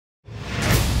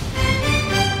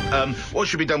What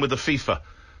should be done with the FIFA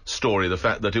story, the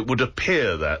fact that it would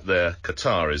appear that their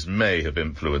Qataris may have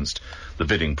influenced the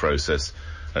bidding process,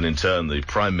 and in turn the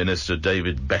Prime Minister,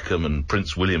 David Beckham, and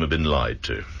Prince William have been lied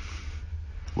to?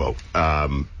 Well,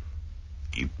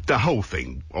 the whole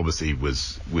thing obviously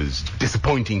was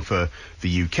disappointing for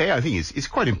the UK. I think it's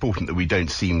quite important that we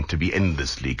don't seem to be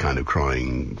endlessly kind of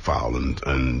crying foul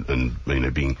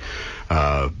and being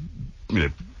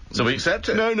So we accept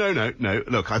it? No.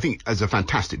 Look, I think as a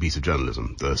fantastic piece of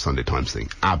journalism, the Sunday Times thing,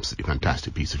 absolutely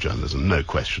fantastic piece of journalism, no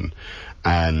question.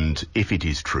 And if it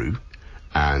is true,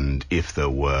 and if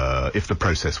the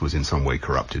process was in some way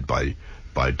corrupted by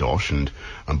Dosh, and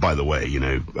by the way,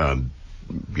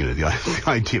 the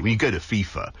idea when you go to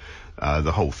FIFA,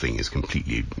 the whole thing is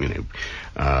completely,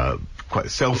 quite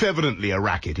self-evidently a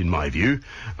racket in my view.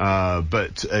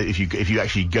 But if you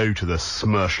actually go to the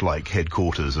Smersh-like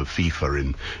headquarters of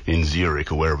FIFA in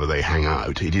Zurich or wherever they hang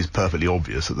out, it is perfectly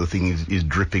obvious that the thing is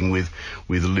dripping with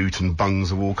loot and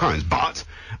bungs of all kinds. But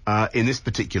in this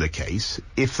particular case,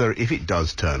 if it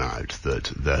does turn out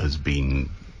that there has been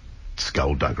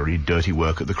skullduggery, dirty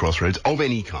work at the crossroads of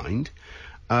any kind,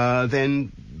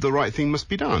 then the right thing must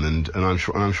be done, and I'm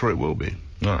sure it will be.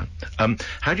 All right.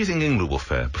 How do you think England will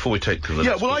fare before we take to the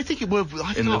next I think it will.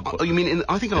 I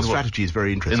think our strategy is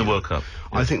very interesting in the World Cup.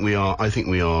 Yeah. I think we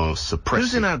are suppressing.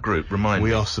 Who's in our group? Remind me.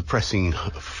 We are suppressing.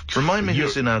 Remind me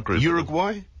who's in our group.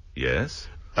 Uruguay. Yes.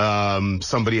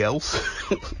 Somebody else.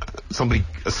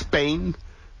 Spain.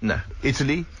 No.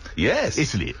 Italy. Yes.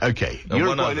 Italy. Okay.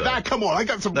 Uruguay. Come on, I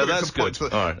got some. No, that's some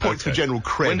good. Points for general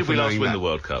cred. When did we last win the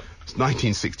World Cup?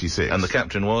 1966. And the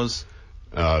captain was?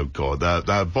 Oh, God,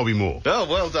 Bobby Moore. Oh,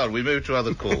 well done. We moved to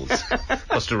other calls.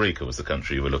 Costa Rica was the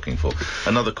country you were looking for.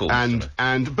 Another call. But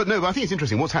I think it's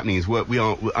interesting. What's happening is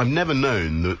I've never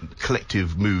known the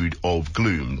collective mood of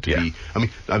gloom to be.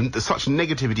 There's such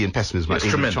negativity and pessimism. It's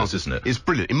tremendous, isn't it? It's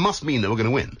brilliant. It must mean that we're going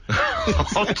to win.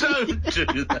 Oh, don't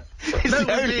do that.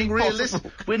 We're being realistic.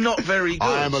 We're not very good.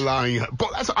 I am allowing.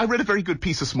 But I read a very good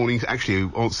piece this morning, actually,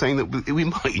 saying that we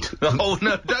might. Oh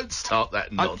no! Don't start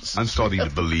that nonsense. I'm starting to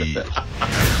believe.